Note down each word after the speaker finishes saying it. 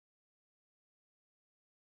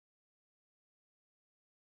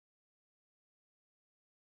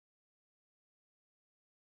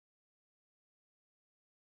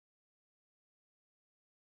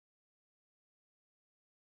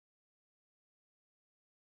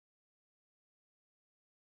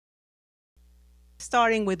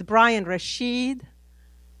starting with Brian Rashid,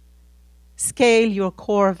 scale your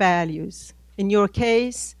core values. In your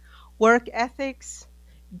case, work ethics,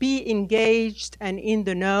 be engaged and in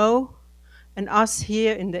the know. And us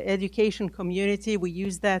here in the education community, we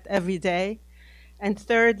use that every day. And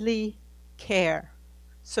thirdly, care,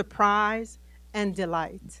 surprise, and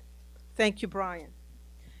delight. Thank you, Brian.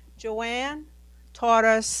 Joanne taught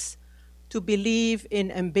us to believe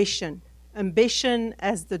in ambition, ambition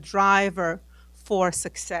as the driver for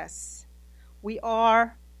success. We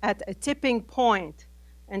are at a tipping point,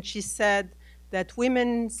 and she said that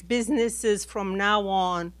women's businesses from now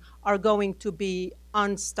on are going to be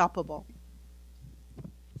unstoppable.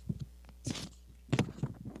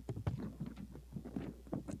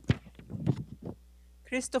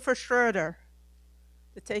 Christopher Schroeder,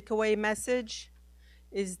 the takeaway message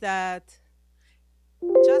is that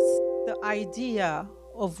just the idea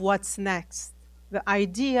of what's next, the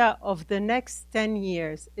idea of the next 10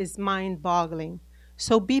 years is mind-boggling.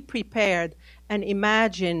 So be prepared and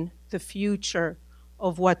imagine the future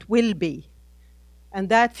of what will be. And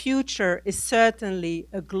that future is certainly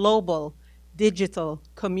a global digital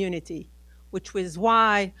community, which is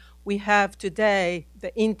why we have today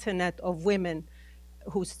the Internet of Women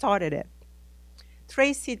who started it.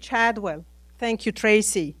 Tracy Chadwell, thank you,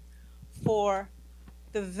 Tracy, for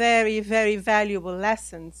the very, very valuable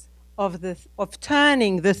lessons of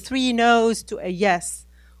turning the 3 no's to a yes,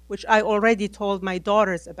 which I already told my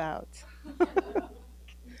daughters about.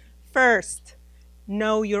 First,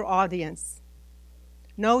 know your audience.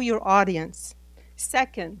 Know your audience.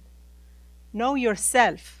 Second, know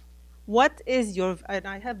yourself. What is your, and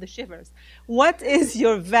I have the shivers, what is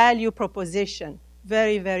your value proposition?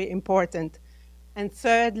 Very, very important. And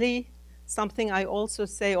thirdly, something I also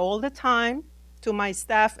say all the time to my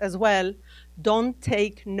staff as well, don't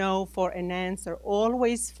take no for an answer.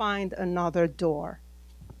 Always find another door.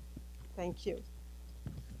 Thank you.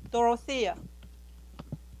 Dorothea,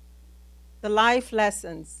 the life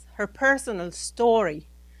lessons, her personal story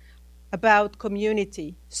about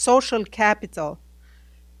community, social capital,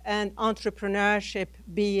 and entrepreneurship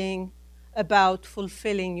being about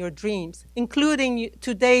fulfilling your dreams, including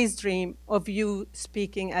today's dream of you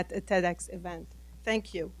speaking at a TEDx event.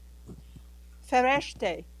 Thank you.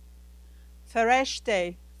 Fereshte,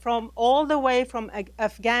 from all the way from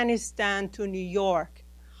Afghanistan to New York,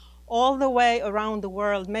 all the way around the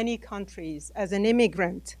world, many countries, as an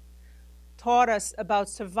immigrant, taught us about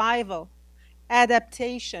survival,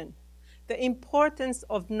 adaptation, the importance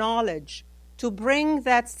of knowledge, to bring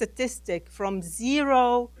that statistic from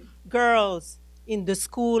 0 girls in the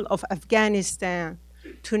school of Afghanistan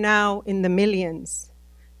to now in the millions.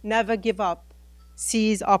 Never give up,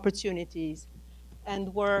 seize opportunities,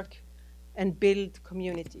 and work and build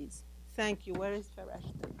communities. Thank you. Where is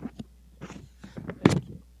Fereshte? Thank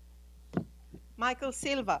you. Michael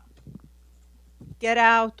Silva, get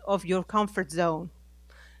out of your comfort zone.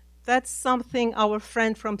 That's something our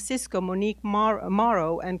friend from Cisco, Monique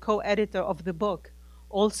Morrow, and co-editor of the book,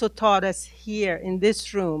 also taught us here in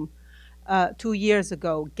this room 2 years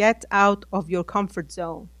ago. Get out of your comfort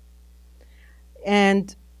zone.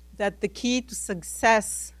 And that the key to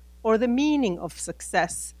success, or the meaning of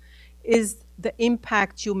success, is the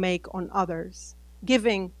impact you make on others.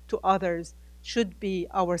 Giving to others should be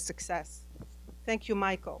our success. Thank you,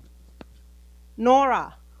 Michael.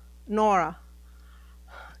 Nora,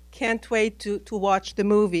 can't wait to watch the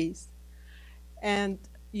movies. And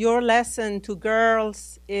your lesson to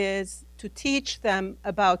girls is to teach them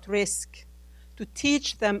about risk, to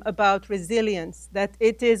teach them about resilience, that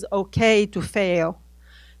it is okay to fail,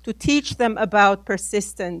 to teach them about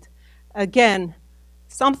persistence. Again,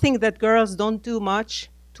 something that girls don't do much,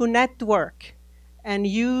 to network and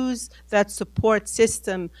use that support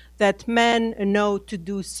system that men know to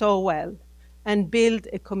do so well, and build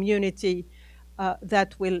a community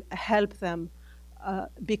that will help them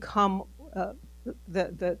become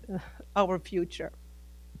our future.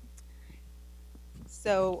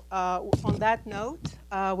 So on that note,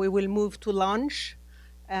 we will move to lunch,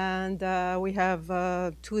 and we have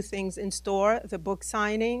 2 things in store: the book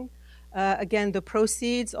signing. Again, the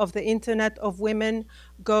proceeds of the Internet of Women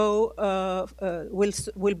will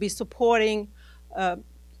be supporting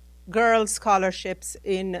girls' scholarships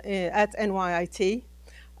at NYIT.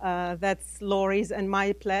 That's Lori's and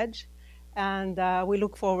my pledge, and we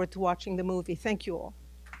look forward to watching the movie. Thank you all.